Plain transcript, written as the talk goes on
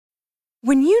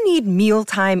When you need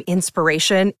mealtime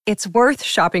inspiration, it's worth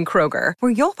shopping Kroger,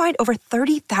 where you'll find over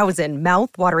 30,000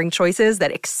 mouth-watering choices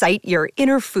that excite your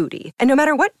inner foodie. And no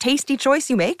matter what tasty choice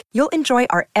you make, you'll enjoy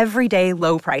our everyday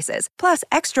low prices, plus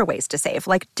extra ways to save,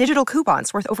 like digital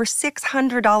coupons worth over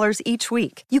 $600 each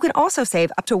week. You can also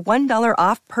save up to $1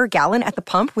 off per gallon at the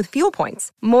pump with fuel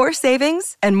points. More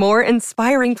savings and more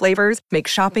inspiring flavors make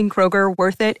shopping Kroger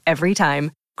worth it every time.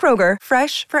 Kroger,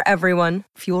 fresh for everyone.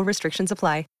 Fuel restrictions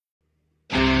apply.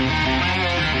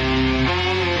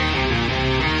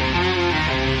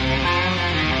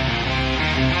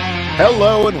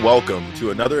 Hello and welcome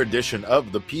to another edition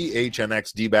of the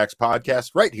PHNX D-backs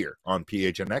podcast right here on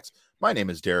PHNX. My name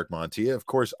is Derek Montilla. Of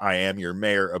course, I am your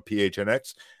mayor of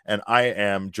PHNX, and I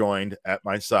am joined at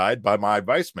my side by my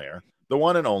vice mayor, the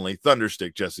one and only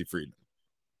Thunderstick Jesse Friedman.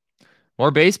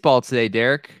 More baseball today,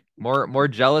 Derek. More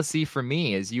jealousy from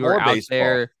me as you were out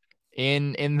there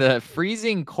in the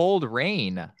freezing cold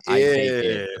rain. I take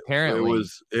it. Apparently,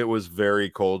 it was very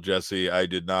cold, Jesse. I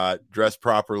did not dress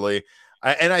properly.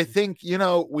 I think,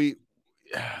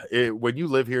 when you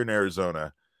live here in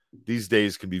Arizona, these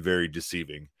days can be very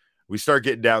deceiving. We start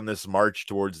getting down this March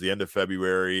towards the end of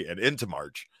February and into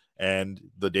March, and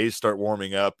the days start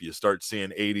warming up. You start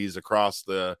seeing 80s across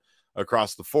the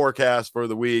forecast for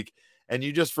the week, and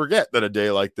you just forget that a day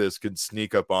like this can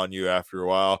sneak up on you after a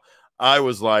while. I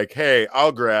was like, hey,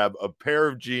 I'll grab a pair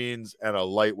of jeans and a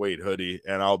lightweight hoodie,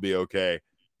 and I'll be okay.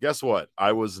 Guess what?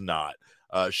 I was not.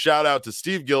 Shout out to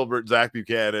Steve Gilbert, Zach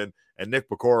Buchanan, and Nick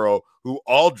Pecoro, who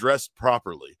all dressed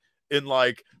properly in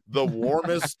like the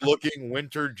warmest looking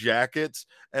winter jackets.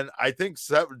 And I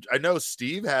know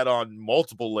Steve had on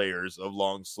multiple layers of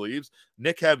long sleeves.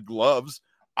 Nick had gloves.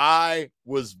 I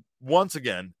was once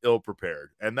again ill prepared,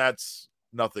 and that's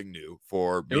nothing new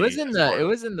for me. It was in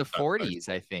the 40s,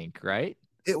 I think, right?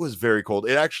 It was very cold.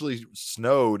 It actually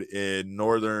snowed in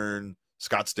northern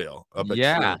Scottsdale up at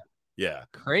yeah. Tree. Yeah.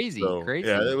 Crazy.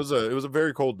 Yeah, it was a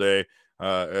very cold day.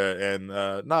 And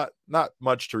not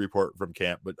much to report from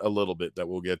camp, but a little bit that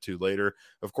we'll get to later.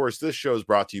 Of course, this show is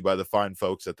brought to you by the fine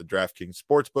folks at the DraftKings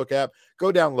Sportsbook app.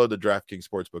 Go download the DraftKings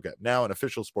Sportsbook app now, an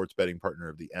official sports betting partner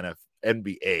of the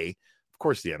NBA. Of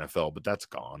course, the NFL, but that's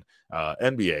gone.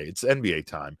 NBA, it's NBA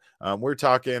time. We're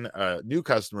talking new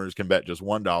customers can bet just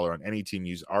 $1 on any team.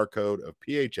 Use our code of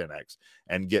PHNX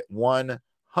and get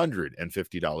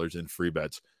 $150 in free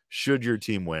bets should your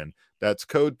team win. That's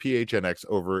code PHNX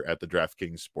over at the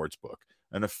DraftKings Sportsbook,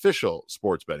 an official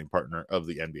sports betting partner of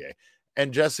the NBA.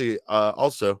 And Jesse,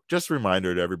 also, just a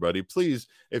reminder to everybody, please,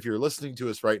 if you're listening to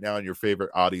us right now on your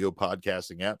favorite audio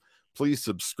podcasting app, please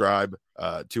subscribe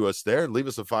to us there and leave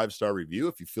us a 5-star review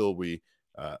if you feel we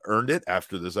earned it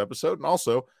after this episode. And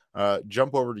also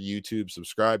jump over to YouTube,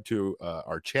 subscribe to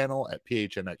our channel at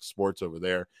PHNX Sports over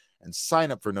there, and sign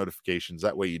up for notifications.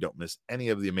 That way you don't miss any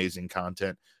of the amazing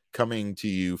content coming to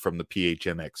you from the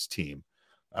PHNX team.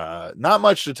 Not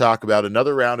much to talk about.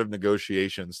 Another round of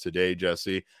negotiations today,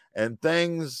 Jesse, and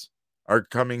things are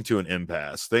coming to an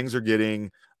impasse. Things are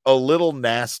getting a little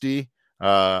nasty.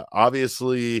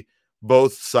 Obviously,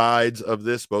 both sides of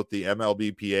this, both the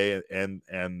MLBPA and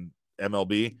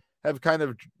MLB, have kind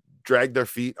of dragged their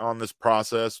feet on this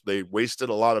process. They wasted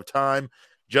a lot of time.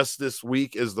 Just this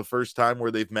week is the first time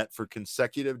where they've met for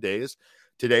consecutive days.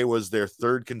 Today was their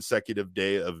third consecutive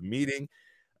day of meeting.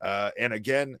 And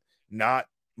again, not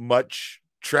much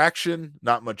traction,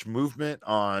 not much movement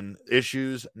on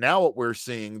issues. Now what we're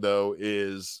seeing, though,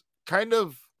 is kind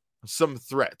of some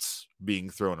threats being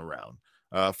thrown around.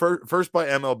 First by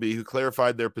MLB, who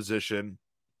clarified their position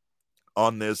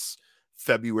on this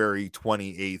February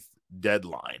 28th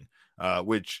deadline,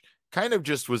 which kind of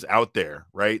just was out there,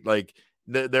 right? Like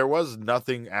there was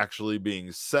nothing actually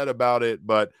being said about it,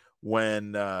 but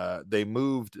when they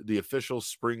moved the official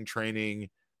spring training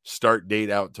start date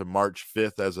out to March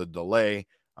 5th as a delay,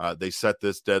 they set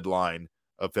this deadline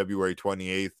of February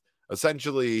 28th,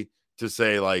 essentially to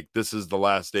say, like, this is the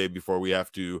last day before we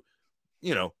have to,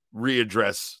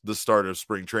 readdress the start of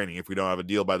spring training. If we don't have a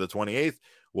deal by the 28th,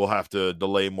 we'll have to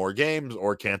delay more games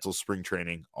or cancel spring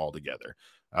training altogether.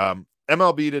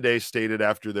 MLB today stated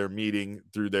after their meeting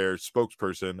through their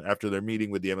spokesperson, after their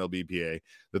meeting with the MLBPA,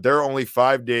 that there are only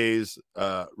 5 days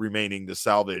remaining to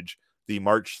salvage the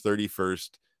March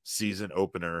 31st season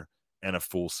opener and a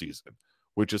full season,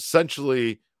 which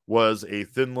essentially was a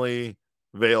thinly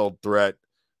veiled threat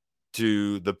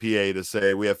to the PA to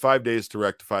say, we have 5 days to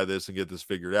rectify this and get this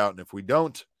figured out. And if we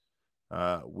don't,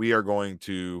 we are going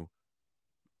to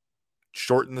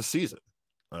shorten the season.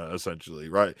 Essentially,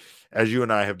 right? As you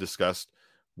and I have discussed,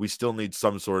 we still need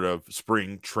some sort of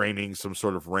spring training, some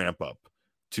sort of ramp up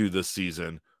to the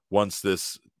season once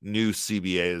this new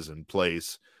CBAs in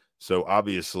place. So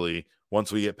obviously,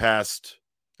 once we get past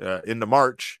into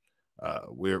March,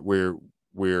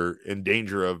 we're in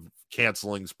danger of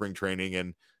canceling spring training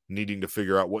and needing to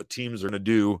figure out what teams are going to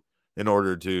do in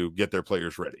order to get their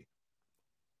players ready.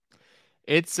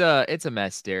 It's a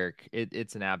mess, Derek.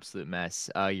 It's an absolute mess.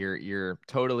 You're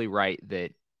totally right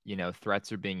that,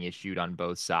 threats are being issued on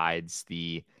both sides.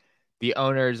 The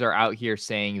owners are out here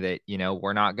saying that,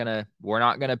 we're not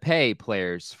gonna pay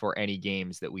players for any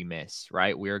games that we miss,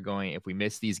 right? If we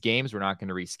miss these games, we're not going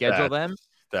to reschedule them.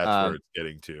 That's where it's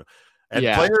getting to. And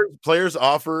yeah. players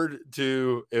offered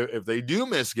to, if they do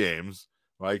miss games,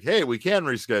 like, hey, we can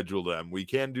reschedule them. We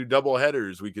can do double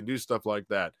headers. We can do stuff like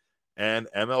that. And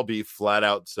MLB flat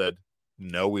out said,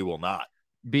 no, we will not.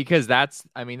 Because that's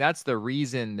the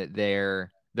reason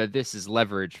that this is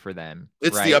leverage for them.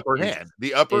 It's right? the upper hand.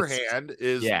 The upper hand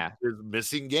is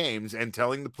missing games and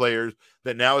telling the players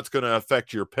that now it's going to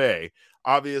affect your pay.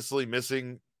 Obviously,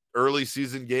 missing early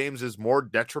season games is more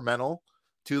detrimental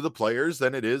to the players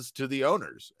than it is to the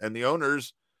owners. And the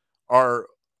owners are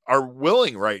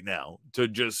willing right now to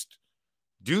just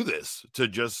do this, to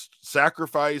just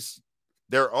sacrifice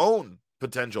their own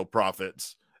potential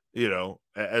profits,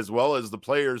 as well as the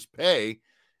players' pay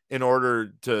in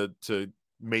order to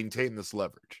maintain this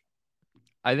leverage.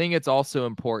 I think it's also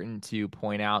important to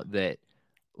point out that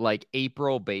like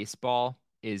April baseball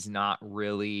is not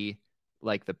really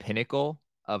like the pinnacle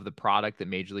of the product that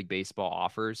Major League Baseball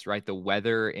offers, right? The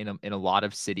weather in a lot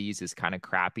of cities is kind of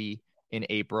crappy in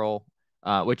April,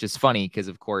 which is funny because,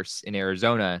 of course, in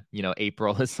Arizona,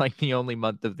 April is like the only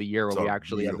month of the year where we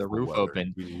actually have the roof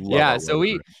open. Yeah, so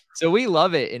we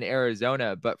love it in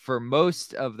Arizona, but for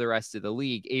most of the rest of the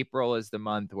league, April is the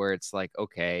month where it's like,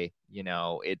 okay,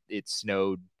 it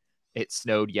snowed. It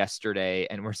snowed yesterday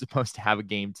and we're supposed to have a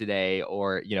game today,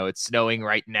 or, it's snowing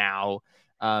right now.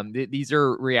 These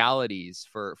are realities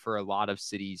for a lot of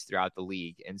cities throughout the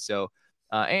league. And so,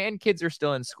 and kids are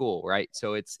still in school, right?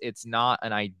 So it's not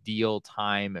an ideal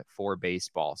time for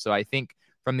baseball. So I think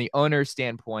from the owner's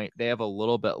standpoint, they have a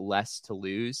little bit less to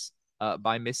lose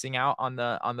by missing out on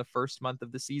the first month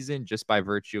of the season, just by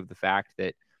virtue of the fact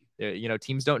that,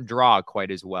 teams don't draw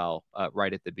quite as well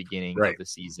right at the beginning of the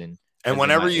season. And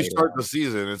whenever you start the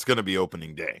season, it's going to be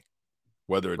opening day,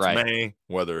 whether it's May,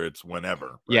 whether it's whenever.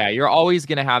 Right? Yeah, you're always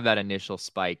going to have that initial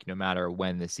spike no matter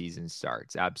when the season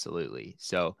starts. Absolutely.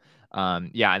 So,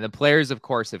 and the players, of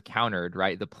course, have countered,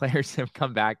 right? The players have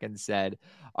come back and said,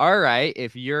 all right,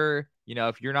 if you're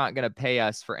not going to pay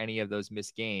us for any of those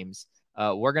missed games,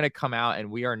 we're going to come out and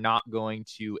we are not going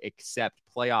to accept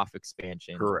playoff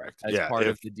expansion as part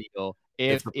of the deal.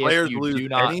 If the players do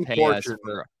not pay us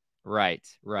for... Right.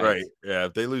 Yeah,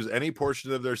 if they lose any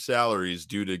portion of their salaries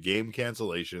due to game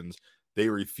cancellations, they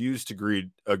refuse to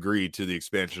agree to the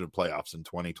expansion of playoffs in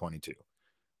 2022,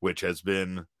 which has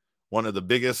been one of the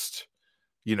biggest,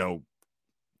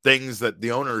 things that the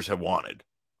owners have wanted,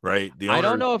 right? I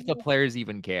don't know if the players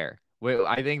even care.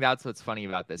 I think that's what's funny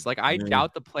about this. Like, I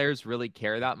doubt the players really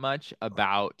care that much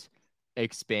about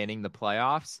expanding the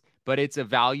playoffs, but it's a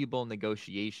valuable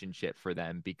negotiation chip for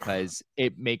them because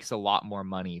it makes a lot more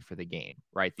money for the game,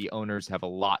 right? The owners have a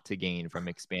lot to gain from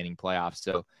expanding playoffs.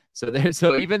 So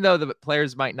even though the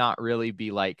players might not really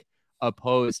be like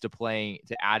opposed to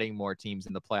adding more teams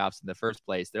in the playoffs in the first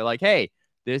place, they're like, hey,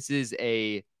 this is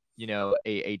a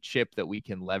chip that we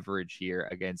can leverage here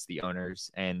against the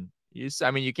owners. And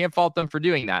you can't fault them for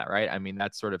doing that, right? I mean,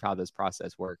 that's sort of how this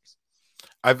process works.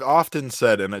 I've often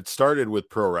said, and it started with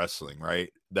pro wrestling,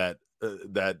 right? That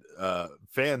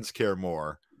fans care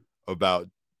more about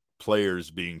players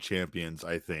being champions,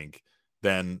 I think,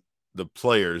 than the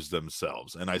players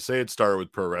themselves. And I say it started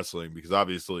with pro wrestling because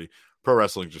obviously pro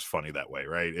wrestling is just funny that way,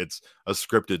 right? It's a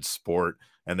scripted sport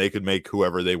and they could make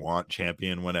whoever they want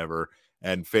champion whenever.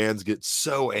 And fans get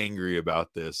so angry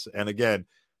about this. And again,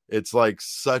 it's like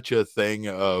such a thing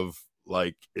of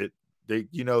like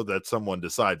that someone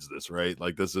decides this, right?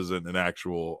 Like this isn't an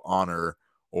actual honor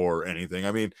or anything.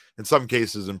 I mean, in some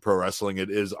cases in pro wrestling, it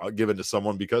is given to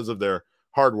someone because of their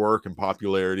hard work and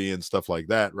popularity and stuff like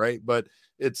that, right? But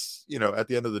it's, at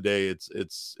the end of the day, it's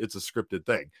a scripted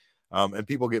thing. And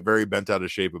people get very bent out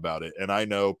of shape about it. And I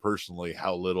know personally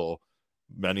how little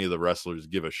many of the wrestlers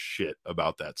give a shit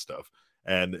about that stuff.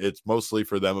 And it's mostly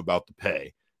for them about the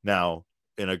pay. Now,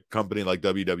 in a company like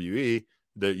WWE,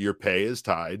 your pay is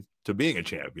tied to being a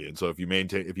champion. So if you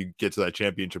get to that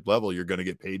championship level, you're going to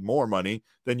get paid more money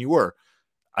than you were.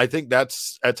 I think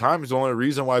that's at times the only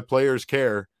reason why players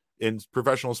care in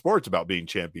professional sports about being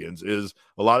champions is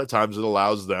a lot of times it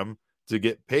allows them to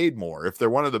get paid more. If they're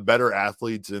one of the better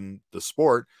athletes in the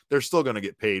sport, they're still going to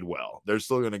get paid well. They're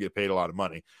still going to get paid a lot of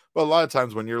money. But a lot of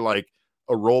times when you're like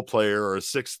a role player or a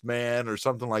sixth man or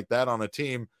something like that on a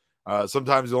team,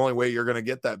 sometimes the only way you're going to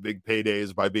get that big payday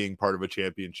is by being part of a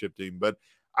championship team. But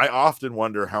I often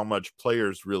wonder how much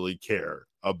players really care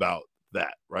about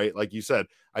that, right? Like you said,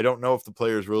 I don't know if the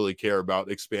players really care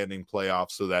about expanding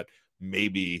playoffs so that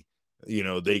maybe,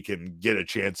 they can get a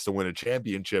chance to win a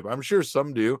championship. I'm sure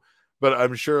some do, but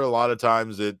I'm sure a lot of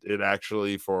times it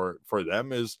actually for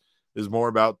them is more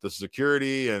about the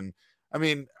security. And I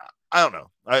mean, I don't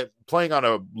know. Playing on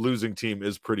a losing team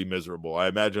is pretty miserable. I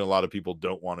imagine a lot of people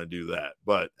don't want to do that,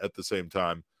 but at the same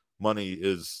time, money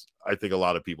is, I think, a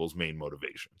lot of people's main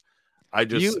motivation.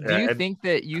 Do you think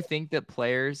that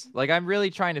players, like, I'm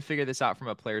really trying to figure this out from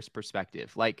a player's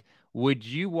perspective. Like, would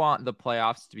you want the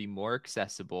playoffs to be more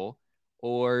accessible,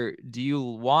 or do you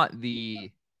want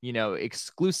the,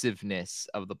 exclusiveness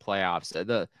of the playoffs?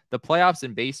 The playoffs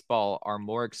in baseball are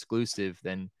more exclusive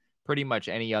than pretty much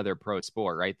any other pro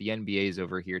sport, right? The NBA is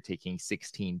over here taking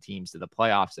 16 teams to the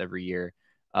playoffs every year.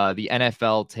 The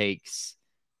NFL takes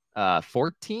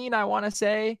 14, I want to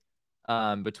say,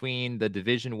 between the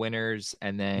division winners,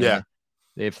 and then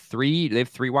they have three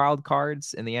wild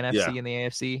cards in the NFC and the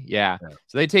AFC. Yeah.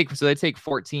 So they take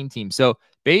 14 teams. So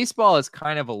baseball is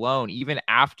kind of alone. Even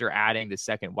after adding the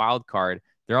second wild card,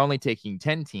 they're only taking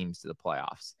 10 teams to the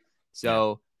playoffs.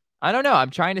 So I don't know. I'm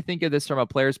trying to think of this from a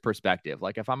player's perspective.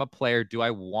 Like, if I'm a player, do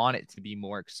I want it to be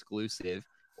more exclusive,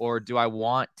 or do I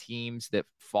want teams that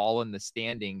fall in the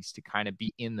standings to kind of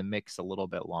be in the mix a little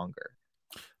bit longer?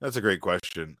 That's a great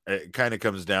question. It kind of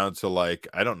comes down to, like,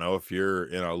 I don't know, if you're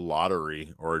in a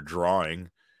lottery or a drawing,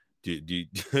 do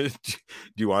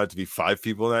you want it to be 5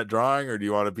 people in that drawing, or do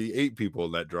you want to be 8 people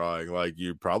in that drawing? Like,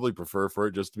 you probably prefer for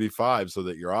it just to be 5 so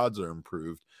that your odds are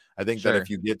improved. I think that if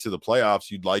you get to the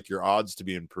playoffs, you'd like your odds to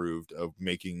be improved of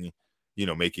making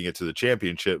it to the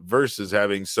championship versus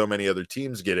having so many other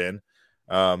teams get in.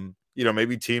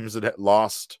 Maybe teams that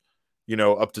lost,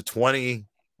 up to 20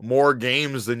 more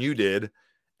games than you did,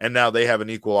 and now they have an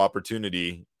equal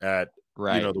opportunity at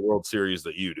the World Series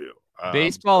that you do.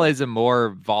 Baseball is a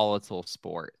more volatile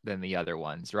sport than the other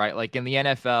ones, right? Like in the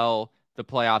NFL, the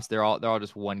playoffs, they're all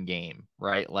just one game,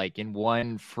 right? Like in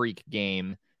one freak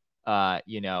game,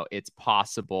 it's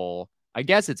possible. I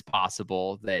guess it's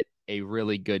possible that a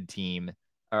really good team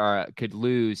could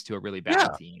lose to a really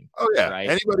bad team. Oh yeah, right?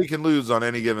 Anybody can lose on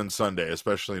any given Sunday,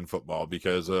 especially in football,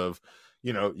 because of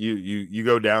you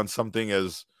go down something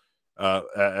as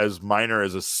minor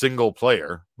as a single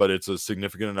player, but it's a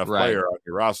significant enough player on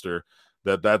your roster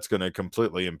that's going to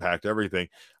completely impact everything.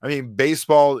 I mean,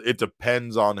 baseball, it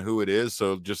depends on who it is.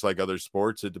 So just like other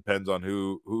sports, it depends on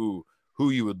who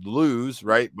you would lose,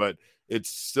 right? But it's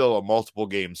still a multiple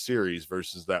game series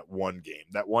versus that one game.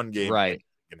 That one game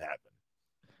can happen.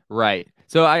 Right.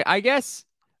 So I guess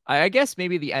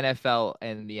maybe the NFL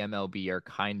and the MLB are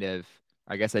kind of,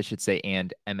 I guess I should say,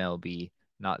 and MLB,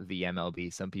 not the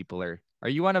MLB. Some people are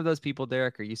you one of those people,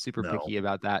 Derek? Are you super picky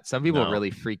about that? Some people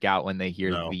really freak out when they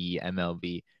hear the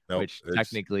MLB, which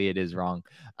technically it is wrong.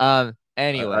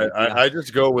 Anyway, I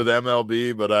just go with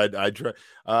MLB, but I try.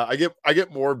 I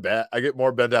get more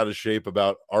bent out of shape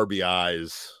about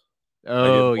RBIs.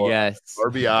 Yes,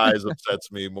 RBIs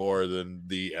upsets me more than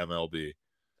the MLB.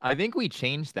 I think we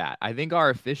changed that. I think our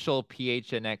official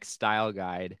PHNX style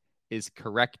guide is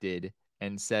corrected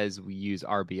and says we use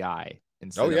RBI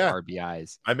instead of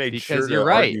RBIs. I made because sure you're to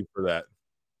right. argue for that.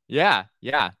 Yeah.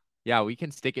 We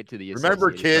can stick it to the. Remember,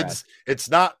 kids,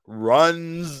 it's not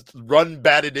run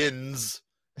batted ins.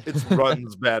 It's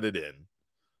runs batted in.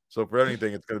 So for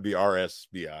anything, it's going to be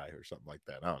RSBI or something like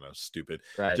that. I don't know. Stupid.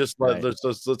 Right. Just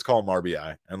let's call them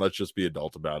RBI, and let's just be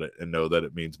adult about it and know that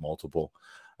it means multiple.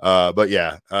 But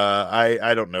yeah,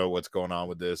 I don't know what's going on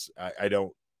with this.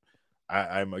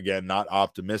 I'm again not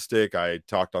optimistic. I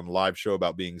talked on the live show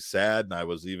about being sad, and I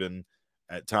was even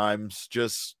at times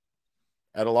just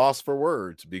at a loss for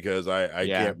words because I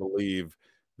can't believe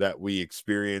that we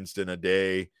experienced in a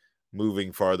day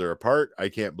moving farther apart. I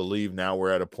can't believe now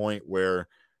we're at a point where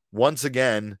once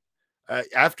again,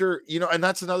 after, and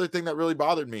that's another thing that really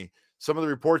bothered me. Some of the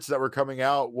reports that were coming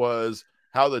out was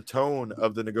how the tone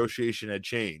of the negotiation had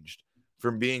changed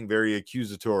from being very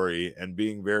accusatory and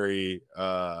being very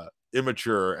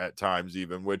immature at times,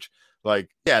 even, which, like,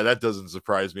 that doesn't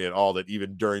surprise me at all that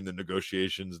even during the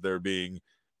negotiations they're being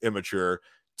immature,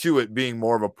 to it being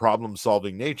more of a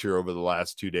problem-solving nature over the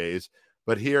last 2 days.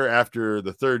 But here, after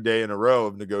the third day in a row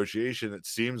of negotiation, it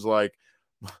seems like,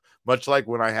 much like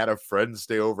when I had a friend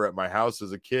stay over at my house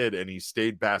as a kid and he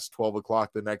stayed past 12 o'clock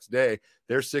the next day,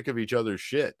 they're sick of each other's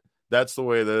shit. that's the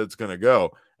way that it's going to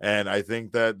go. And I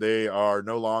think that they are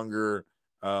no longer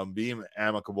being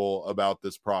amicable about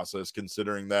this process,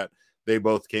 considering that they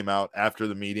both came out after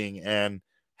the meeting and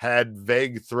had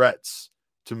vague threats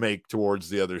to make towards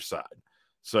the other side.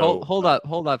 So Hold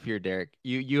up here, Derek.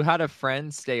 You had a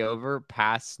friend stay over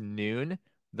past noon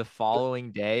the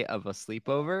following day of a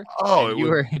sleepover, and it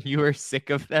was you were sick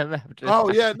of them after Oh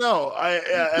that. yeah, no.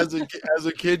 As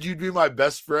a kid, you'd be my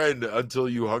best friend until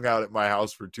you hung out at my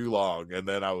house for too long, and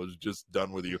then I was just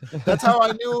done with you. That's how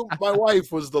I knew my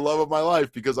wife was the love of my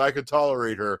life, because I could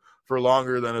tolerate her for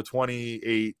longer than a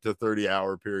 28 to 30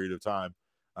 hour period of time.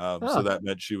 So Huh. that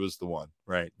meant she was the one,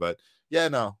 right? But yeah,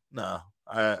 no,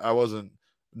 I wasn't,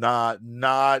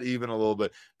 not even a little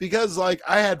bit, because like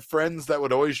I had friends that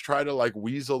would always try to like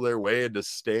weasel their way into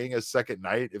staying a second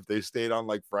night. If they stayed on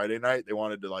like Friday night, they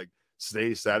wanted to like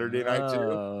stay Saturday night too.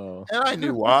 Oh. And I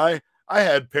knew why. I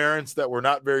had parents that were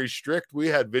not very strict. We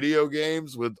had video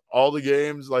games with all the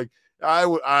games. Like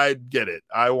I get it.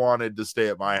 I wanted to stay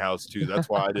at my house too. That's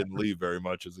why I didn't leave very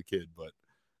much as a kid. But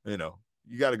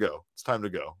you got to go. It's time to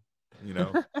go.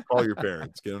 Call your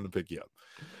parents, get them to pick you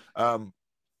up.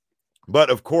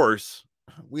 But of course,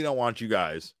 we don't want you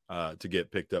guys to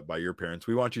get picked up by your parents.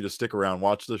 We want you to stick around,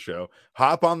 watch the show,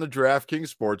 hop on the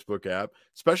DraftKings Sportsbook app,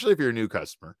 especially if you're a new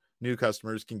customer. New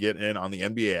customers can get in on the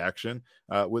NBA action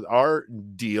with our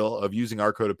deal of using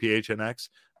our code of PHNX,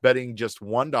 betting just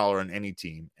 $1 on any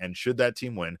team. And should that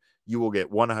team win, you will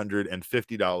get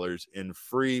 $150 in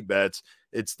free bets.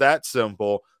 It's that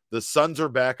simple. The Suns are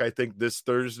back, I think, this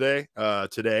Thursday,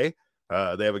 today.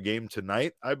 They have a game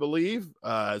tonight, I believe.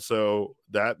 So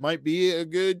that might be a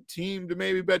good team to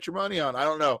maybe bet your money on. I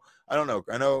don't know. I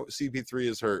know CP3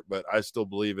 is hurt, but I still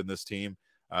believe in this team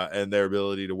and their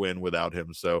ability to win without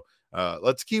him. So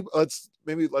let's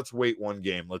wait one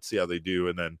game. Let's see how they do,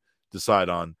 and then decide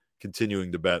on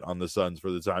continuing to bet on the Suns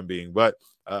for the time being. But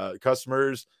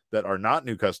customers that are not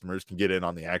new customers can get in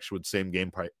on the action with same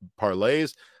game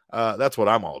parlays. That's what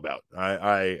I'm all about.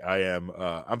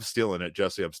 I'm stealing it,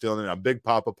 Jesse. I'm stealing it. I'm Big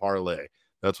Papa Parlay.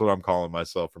 That's what I'm calling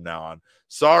myself from now on.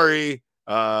 Sorry.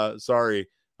 But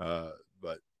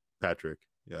Patrick,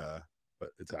 but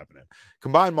it's happening.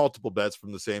 Combine multiple bets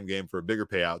from the same game for a bigger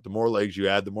payout. The more legs you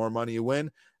add, the more money you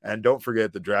win. And don't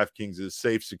forget that DraftKings is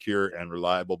safe, secure, and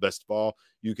reliable. Best of all,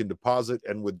 you can deposit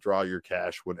and withdraw your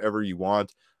cash whenever you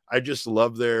want. I just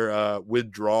love their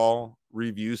withdrawal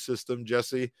review system,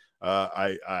 Jesse.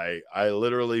 I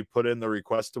literally put in the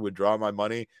request to withdraw my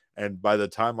money, and by the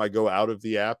time I go out of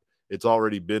the app, it's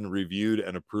already been reviewed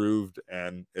and approved,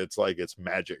 and it's like it's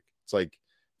magic. It's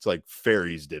like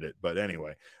fairies did it. But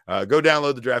anyway, go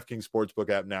download the DraftKings Sportsbook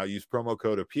app now. Use promo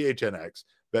code of PHNX.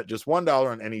 Bet just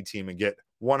 $1 on any team and get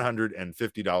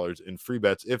 $150 in free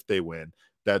bets if they win.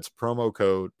 That's promo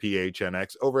code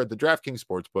PHNX over at the DraftKings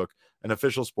Sportsbook, an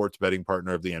official sports betting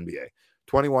partner of the NBA.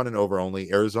 21 and over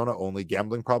only, Arizona only.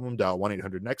 Gambling problem? Dial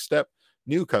 1-800-NEXT-STEP.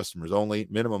 New customers only.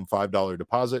 Minimum $5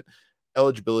 deposit.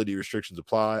 Eligibility restrictions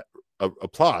apply.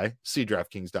 See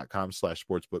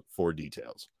DraftKings.com/sportsbook for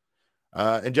details.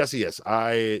 And Jesse, yes,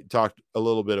 I talked a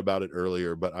little bit about it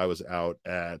earlier, but I was out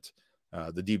at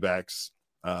the D-backs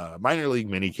minor league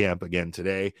mini camp again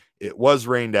today. It was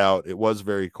rained out. It was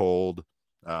very cold.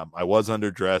 I was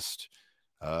underdressed.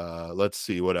 Let's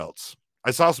see what else. I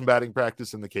saw some batting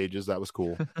practice in the cages. That was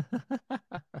cool.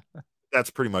 That's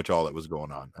pretty much all that was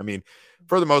going on. I mean,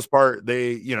 for the most part,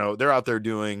 they're out there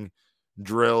doing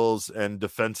drills and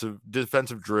defensive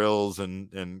drills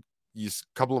and a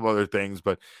couple of other things,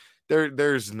 but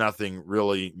there's nothing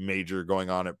really major going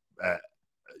on at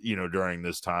during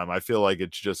this time. I feel like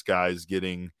it's just guys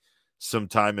getting some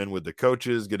time in with the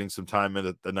coaches, getting some time in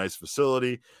at the nice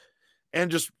facility, and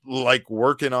just like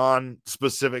working on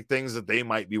specific things that they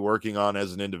might be working on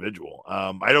as an individual.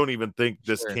 I don't even think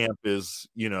this camp is,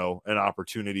 an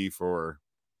opportunity for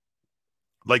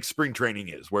like spring training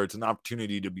is, where it's an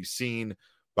opportunity to be seen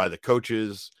by the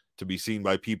coaches, to be seen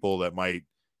by people that might,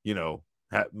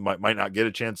 might not get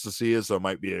a chance to see us. So it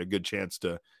might be a good chance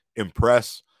to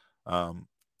impress. Torey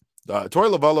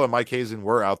Lovullo and Mike Hazen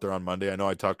were out there on Monday. I know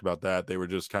I talked about that. They were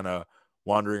just kind of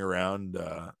wandering around,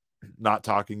 not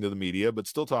talking to the media, but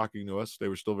still talking to us. They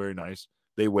were still very nice.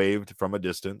 They waved from a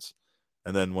distance.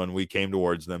 And then when we came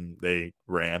towards them, they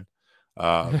ran.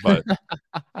 But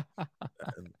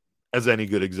as any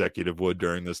good executive would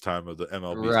during this time of the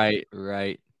MLB.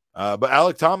 Right. But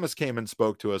Alec Thomas came and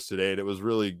spoke to us today, and it was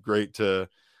really great to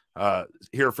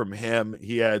hear from him.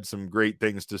 He had some great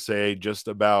things to say just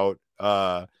about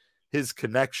his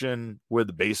connection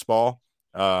with baseball.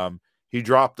 He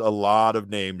dropped a lot of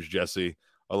names, Jesse,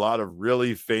 a lot of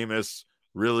really famous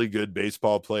really good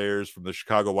baseball players from the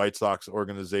Chicago White Sox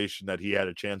organization that he had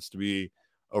a chance to be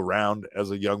around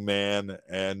as a young man.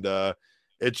 And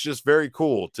it's just very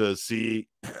cool to see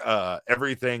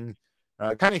everything,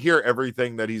 kind of hear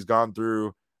everything that he's gone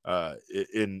through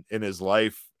in his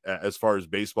life as far as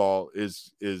baseball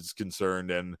is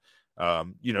concerned. And,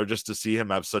 just to see him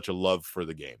have such a love for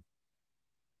the game.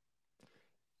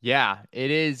 Yeah,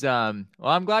 it is. Well,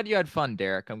 I'm glad you had fun,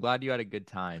 Derek. I'm glad you had a good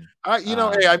time. Hey,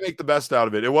 I make the best out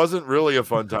of it. It wasn't really a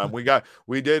fun time.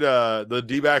 The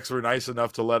D-backs were nice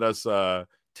enough to let us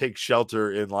take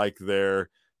shelter in like they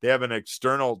have an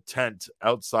external tent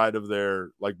outside of their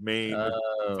like main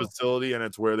facility, and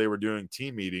it's where they were doing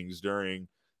team meetings during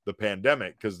the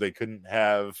pandemic because they couldn't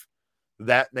have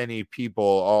that many people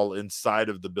all inside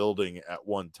of the building at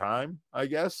one time, I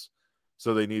guess.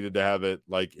 So they needed to have it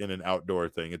like in an outdoor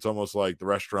thing. It's almost like the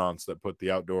restaurants that put the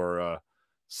outdoor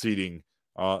seating,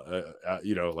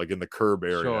 like in the curb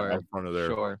area out front of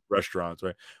their restaurants,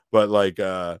 right? But like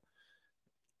that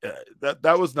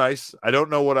was nice. I don't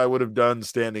know what I would have done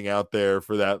standing out there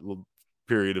for that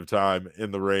period of time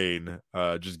in the rain,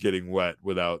 just getting wet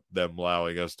without them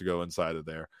allowing us to go inside of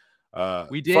there.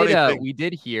 We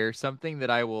did hear something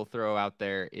that I will throw out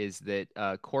there is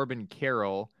that Corbin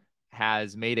Carroll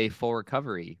has made a full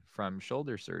recovery from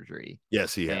shoulder surgery.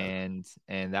 Yes, he has.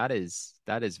 And that is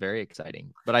very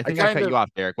exciting. But I think I cut you off,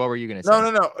 Derek. What were you going to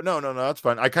say? No, that's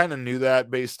fine. I kind of knew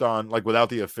that based on like without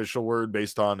the official word,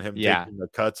 based on him taking the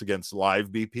cuts against live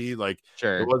BP. Like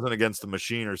it wasn't against the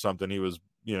machine or something. He was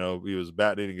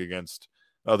batting against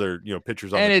other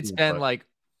pitchers on and the it's team, been like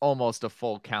almost a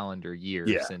full calendar year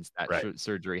since that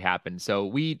surgery happened. So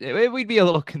we'd be a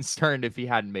little concerned if he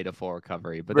hadn't made a full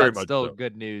recovery, but that's still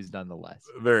good news nonetheless.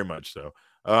 Very much so.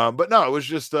 But no, it was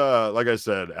just like I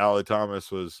said, Alec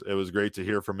Thomas it was great to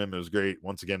hear from him. It was great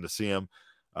once again to see him.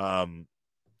 I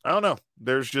don't know.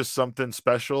 There's just something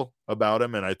special about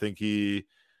him, and I think he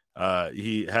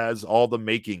has all the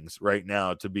makings right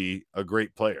now to be a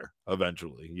great player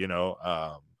eventually,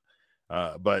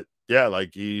 but yeah,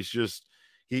 like he's just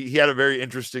he had a very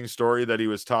interesting story that he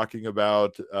was talking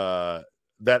about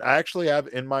that I actually have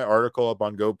in my article up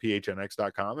on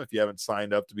gophnx.com. If you haven't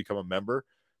signed up to become a member,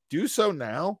 do so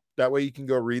now. That way you can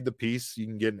go read the piece. You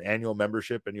can get an annual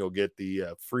membership and you'll get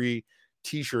the free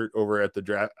t-shirt over at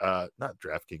the not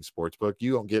DraftKings Sportsbook.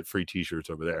 You don't get free t-shirts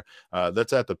over there.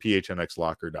 That's at the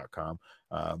phnxlocker.com.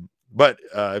 But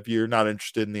if you're not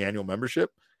interested in the annual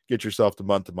membership, get yourself the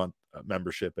month-to-month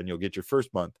membership and you'll get your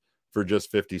first month for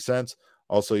just 50 cents.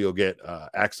 Also, you'll get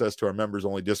access to our members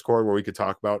only Discord where we could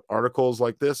talk about articles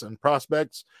like this and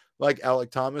prospects like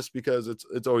Alec Thomas, because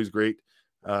it's always great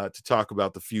to talk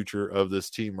about the future of this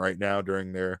team right now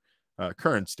during their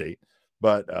current state.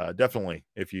 But definitely,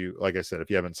 if you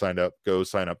haven't signed up, go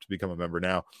sign up to become a member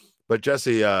now. But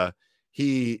Jesse,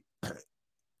 he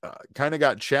kind of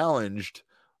got challenged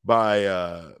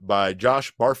by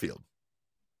Josh Barfield,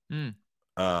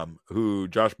 who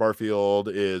Josh Barfield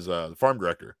is the farm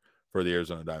director for the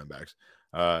Arizona Diamondbacks.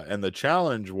 And the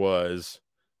challenge was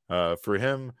for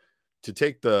him to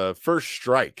take the first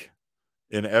strike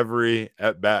in every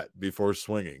at bat before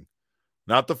swinging,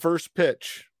 not the first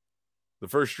pitch, the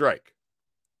first strike.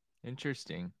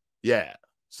 Interesting. Yeah.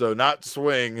 So not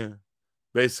swing,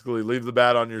 basically leave the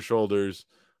bat on your shoulders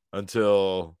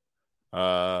until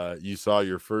you saw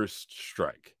your first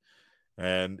strike.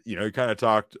 And, he kind of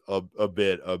talked a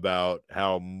bit about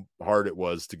how hard it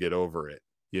was to get over it,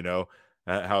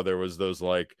 how there was those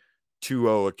like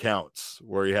 2-0 accounts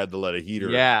where he had to let a heater.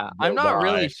 Yeah, I'm not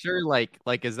really sure. Like,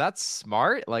 is that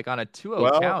smart? Like on a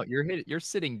 2-0 count, you're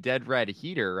sitting dead red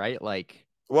heater, right? Like,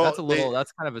 that's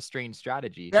kind of a strange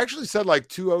strategy. He actually said like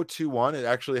 2-0, 2-1. It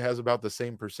actually has about the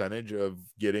same percentage of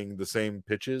getting the same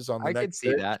pitches on the next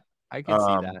pitch. I can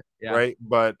see that. Yeah. Right.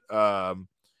 But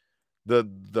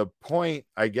the point,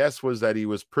 I guess, was that he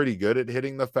was pretty good at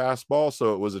hitting the fastball.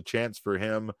 So it was a chance for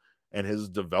him and his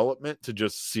development to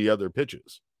just see other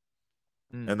pitches.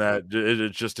 And that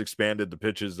it just expanded the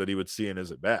pitches that he would see in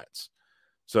his at-bats.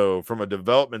 So from a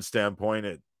development standpoint,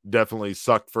 it definitely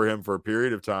sucked for him for a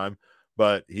period of time,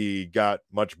 but he got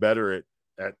much better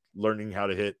at learning how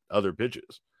to hit other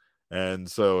pitches.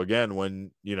 And so again,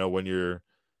 when you're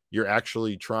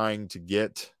actually trying to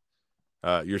get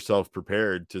yourself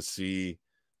prepared to see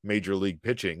major league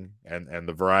pitching and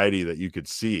the variety that you could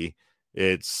see,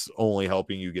 it's only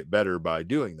helping you get better by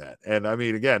doing that. And I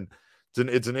mean, again,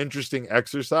 it's an interesting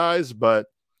exercise, but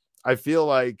I feel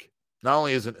like not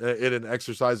only is it an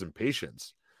exercise in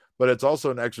patience, but it's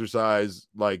also an exercise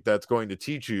like that's going to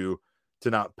teach you to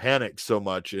not panic so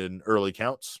much in early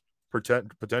counts,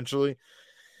 potentially.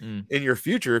 in your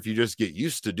future if you just get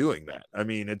used to doing that. I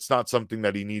mean, it's not something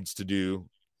that he needs to do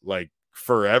like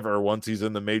forever once he's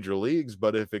in the major leagues,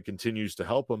 but if it continues to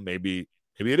help him, maybe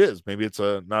it is. Maybe it's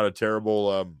not a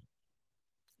terrible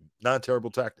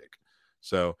tactic.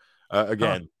 So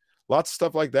again, lots of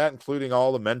stuff like that, including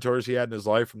all the mentors he had in his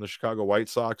life from the Chicago White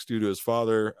Sox due to his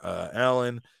father,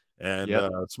 Alan, and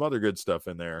some other good stuff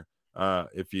in there.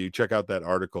 If you check out that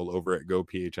article over at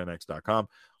gophnx.com.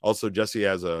 Also, Jesse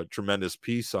has a tremendous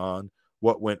piece on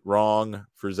what went wrong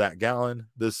for Zach Gallen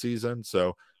this season.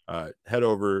 So head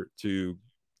over to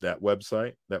that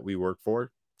website that we work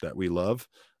for, that we love,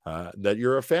 that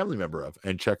you're a family member of,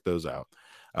 and check those out.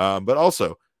 But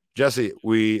also, Jesse,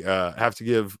 we have to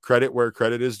give credit where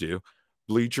credit is due.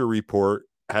 Bleacher Report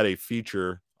had a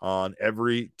feature on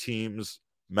every team's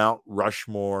Mount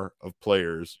Rushmore of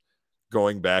players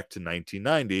going back to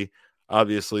 1990.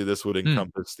 Obviously, this would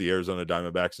encompass the Arizona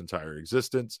Diamondbacks' entire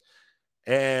existence.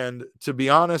 And to be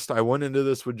honest, I went into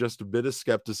this with just a bit of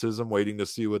skepticism, waiting to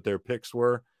see what their picks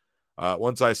were.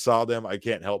 Once I saw them, I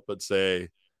can't help but say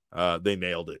they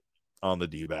nailed it on the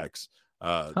D-backs.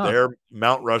 Their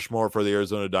Mount Rushmore for the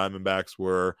Arizona Diamondbacks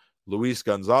were Luis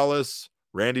Gonzalez,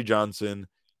 Randy Johnson,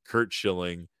 Curt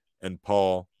Schilling, and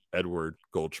Paul Edward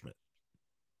Goldschmidt.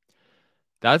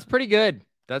 That's pretty good.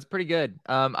 That's pretty good.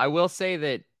 I will say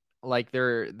that like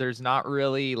there's not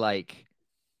really like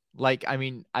I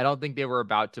mean, I don't think they were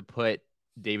about to put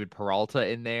David Peralta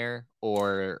in there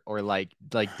or like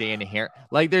Dan Hare.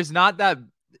 Like there's not that,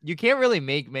 you can't really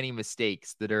make many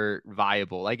mistakes that are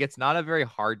viable. Like it's not a very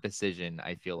hard decision,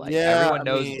 I feel like. Everyone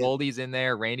knows Goldie's in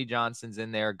there, Randy Johnson's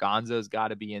in there, Gonzo's got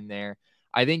to be in there.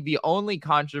 I think the only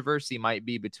controversy might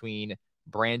be between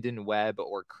Brandon Webb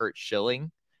or Curt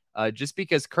Schilling. Just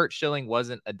because Curt Schilling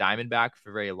wasn't a Diamondback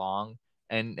for very long,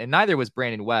 and neither was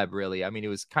Brandon Webb, really. I mean, it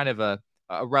was kind of a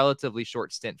relatively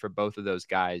short stint for both of those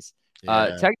guys.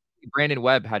 Technically, Brandon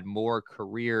Webb had more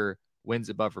career wins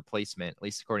above replacement, at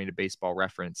least according to Baseball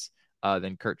Reference,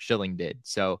 than Curt Schilling did.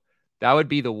 So that would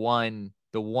be the one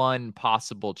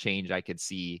possible change I could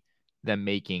see them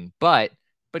making. But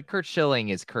Curt Schilling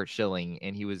is Curt Schilling,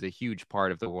 and he was a huge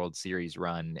part of the World Series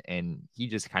run, and he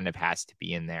just kind of has to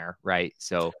be in there, right?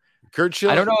 So Curt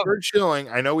Schilling, Curt Schilling,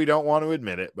 I know we don't want to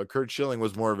admit it, but Curt Schilling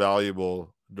was more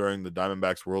valuable during the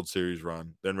Diamondbacks World Series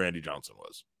run than Randy Johnson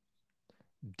was.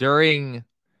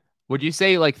 Would you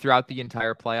say like throughout the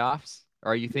entire playoffs?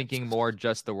 Or are you thinking more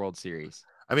just the World Series?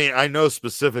 I mean, I know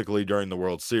specifically during the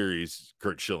World Series,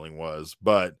 Curt Schilling was,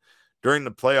 but during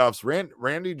the playoffs,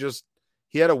 Randy just,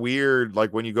 he had a weird,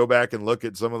 like when you go back and look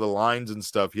at some of the lines and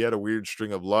stuff, he had a weird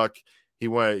string of luck. He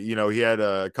had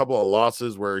a couple of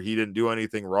losses where he didn't do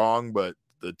anything wrong, but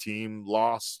the team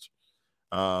lost.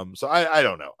 So I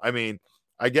don't know. I mean,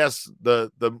 I guess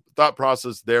the thought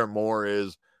process there more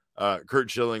is Curt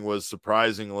Schilling was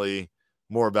surprisingly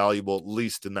more valuable, at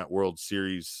least in that World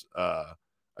Series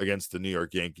against the New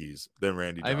York Yankees, than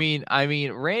Randy Johnson. I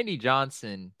mean, Randy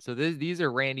Johnson. So these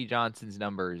are Randy Johnson's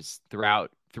numbers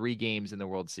throughout 3 games in the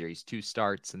World Series, 2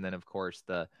 starts, and then of course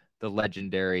the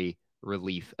legendary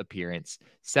relief appearance.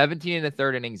 17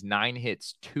 1/3 innings, 9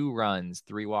 hits, 2 runs,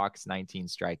 3 walks, 19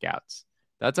 strikeouts.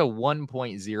 That's a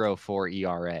 1.04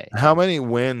 ERA. How many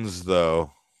wins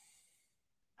though?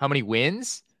 How many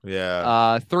wins?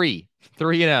 Yeah. 3.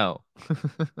 3-0.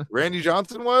 Randy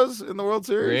Johnson was in the World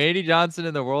Series? Randy Johnson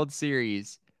in the World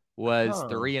Series was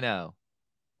 3-0.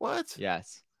 What?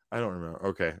 Yes. I don't remember.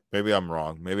 Okay. Maybe I'm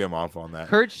wrong. Maybe I'm off on that.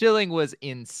 Curt Schilling was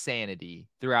insanity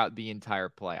throughout the entire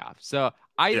playoff. So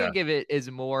I think of it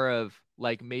as more of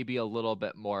like maybe a little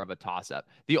bit more of a toss-up.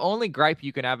 The only gripe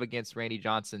you can have against Randy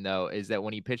Johnson, though, is that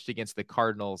when he pitched against the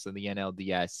Cardinals in the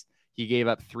NLDS, he gave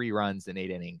up 3 runs in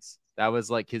 8 innings. That was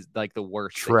like the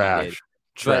worst. Trash.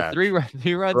 But 3 runs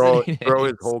throw in 8 throw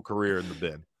innings. His whole career in the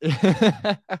bin.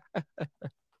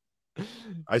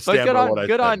 I stand by what I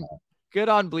said. Good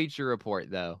on Bleacher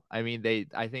Report, though. I mean,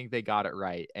 I think they got it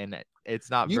right, and it's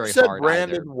not very hard. You said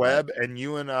Brandon Webb, and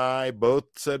you and I both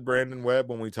said Brandon Webb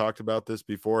when we talked about this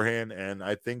beforehand, and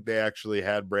I think they actually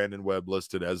had Brandon Webb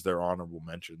listed as their honorable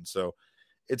mention. So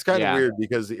it's kind of weird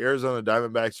because the Arizona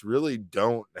Diamondbacks really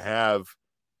don't have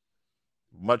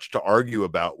much to argue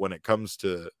about when it comes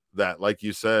to that. Like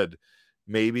you said,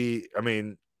 maybe, I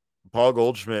mean, Paul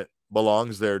Goldschmidt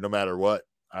belongs there no matter what.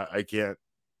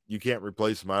 You can't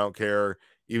replace him. I don't care.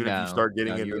 Even if you start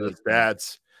getting into the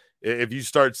stats, if you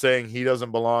start saying he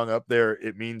doesn't belong up there,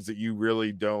 it means that you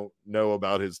really don't know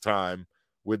about his time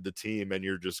with the team and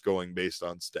you're just going based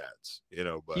on stats,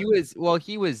 but he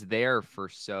was there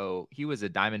he was a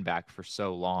Diamondback for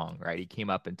so long, right? He came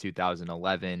up in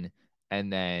 2011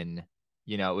 and then,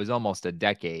 it was almost a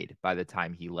decade by the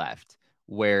time he left,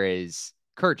 whereas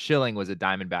Kurt Schilling was a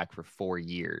Diamondback for 4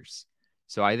 years.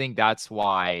 So I think that's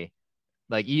why,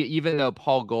 like, even though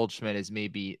Paul Goldschmidt is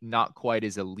maybe not quite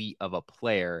as elite of a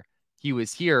player, he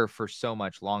was here for so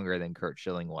much longer than Kurt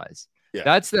Schilling was. Yeah.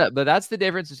 That's the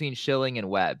difference between Schilling and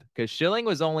Webb, because Schilling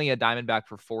was only a Diamondback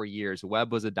for 4 years.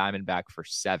 Webb was a Diamondback for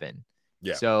 7.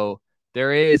 Yeah. So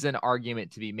there is an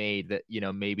argument to be made that,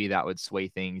 maybe that would sway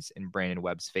things in Brandon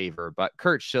Webb's favor. But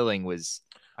Kurt Schilling was,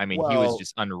 he was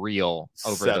just unreal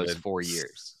over those 4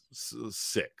 years.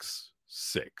 6.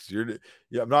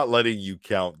 I'm not letting you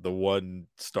count the one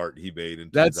start he made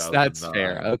in 2009. That's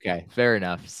fair. Okay, fair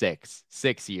enough. 6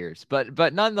 years,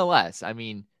 but nonetheless,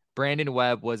 Brandon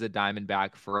Webb was a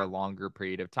Diamondback for a longer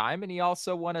period of time, and he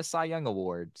also won a Cy Young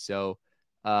award. So,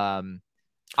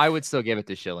 I would still give it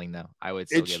to Schilling, though.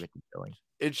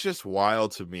 It's just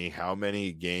wild to me how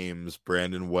many games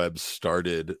Brandon Webb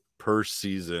started per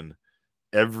season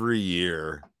every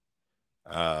year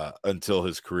until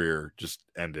his career just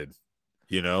ended.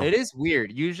 It is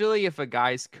weird. Usually if a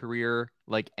guy's career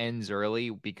ends early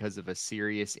because of a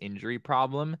serious injury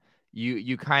problem,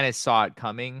 you kind of saw it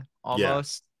coming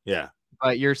almost. Yeah.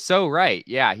 But you're so right.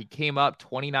 Yeah, he came up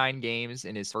 29 games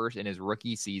in his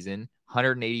rookie season,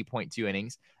 180.2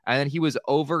 innings, and then he was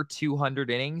over 200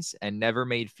 innings and never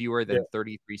made fewer than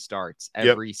 33 starts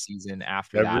every season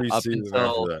after that, up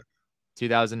until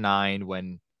 2009,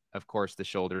 when of course the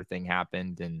shoulder thing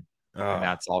happened, and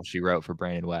that's all she wrote for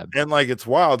Brandon Webb. And it's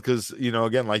wild because,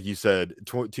 again, like you said,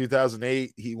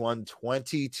 2008, he won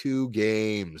 22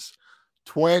 games.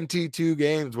 22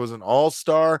 games, was an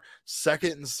all-star,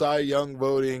 second in Cy Young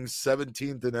voting,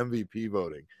 17th in MVP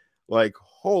voting.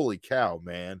 Holy cow,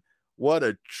 man. What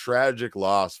a tragic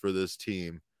loss for this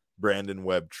team Brandon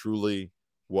Webb truly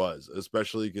was,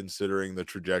 especially considering the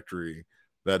trajectory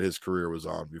that his career was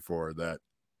on before that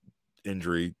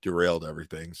injury derailed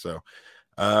everything. So,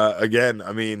 again,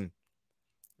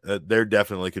 there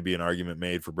definitely could be an argument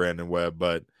made for Brandon Webb,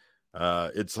 but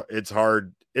it's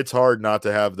hard not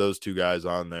to have those two guys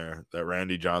on there, that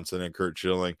Randy Johnson and Kurt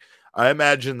Schilling. I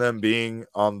imagine them being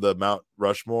on the Mount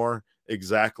Rushmore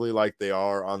exactly like they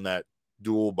are on that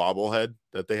dual bobblehead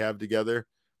that they have together,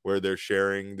 where they're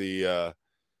sharing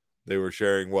they were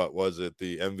sharing, what was it,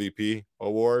 the MVP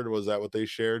award? Was that what they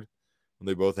shared when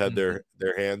they both had their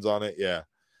hands on it? Yeah.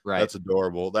 Right. That's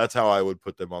adorable. That's how I would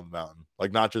put them on the mountain.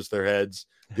 Not just their heads.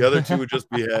 The other two would just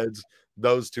be heads.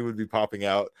 Those two would be popping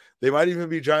out. They might even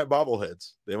be giant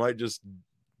bobbleheads. They might just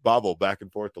bobble back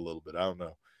and forth a little bit. I don't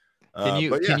know.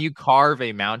 Can you carve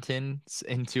a mountain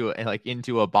into a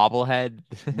bobblehead?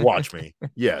 Watch me.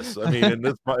 Yes.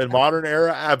 In modern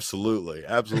era, absolutely.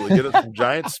 Get us some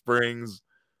giant springs,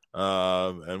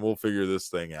 and we'll figure this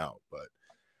thing out. But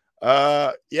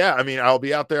I'll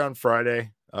be out there on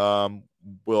Friday.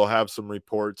 We'll have some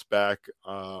reports back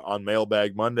on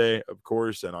Mailbag Monday, of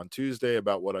course, and on Tuesday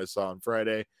about what I saw on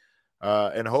Friday.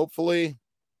 And hopefully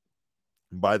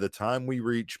by the time we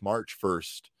reach March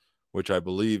 1st, which I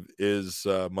believe is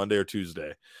Monday or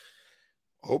Tuesday,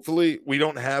 hopefully we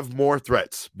don't have more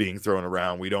threats being thrown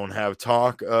around. We don't have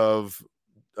talk of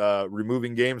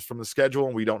removing games from the schedule,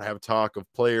 and we don't have talk of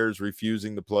players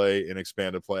refusing to play in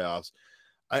expanded playoffs.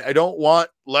 I don't want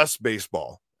less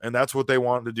baseball, and that's what they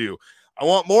want to do. I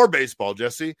want more baseball,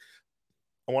 Jesse.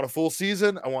 I want a full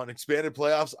season. I want expanded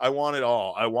playoffs. I want it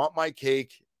all. I want my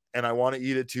cake, and I want to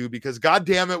eat it too, because God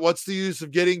damn it, what's the use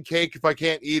of getting cake if I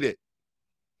can't eat it?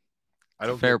 I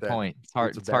don't Fair get that. point.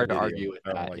 It's hard to argue with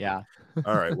that. Yeah.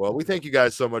 All right. Well, we thank you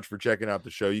guys so much for checking out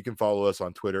the show. You can follow us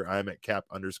on Twitter. I'm at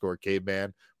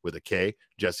cap_caveman with a K.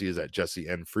 Jesse is at Jesse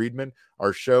N. Friedman.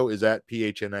 Our show is at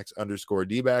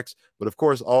PHNX_DBacks. But of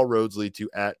course, all roads lead to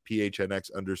at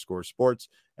PHNX_sports.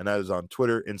 And that is on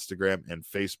Twitter, Instagram, and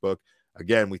Facebook.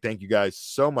 Again, we thank you guys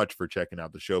so much for checking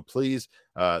out the show. Please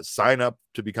sign up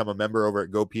to become a member over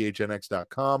at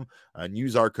gophnx.com and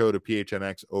use our code of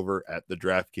PHNX over at the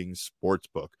DraftKings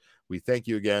Sportsbook. We thank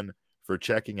you again for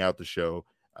checking out the show.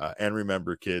 And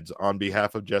remember, kids, on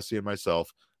behalf of Jesse and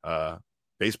myself,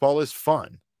 baseball is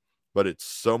fun, but it's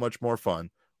so much more fun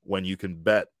when you can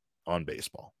bet on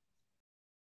baseball.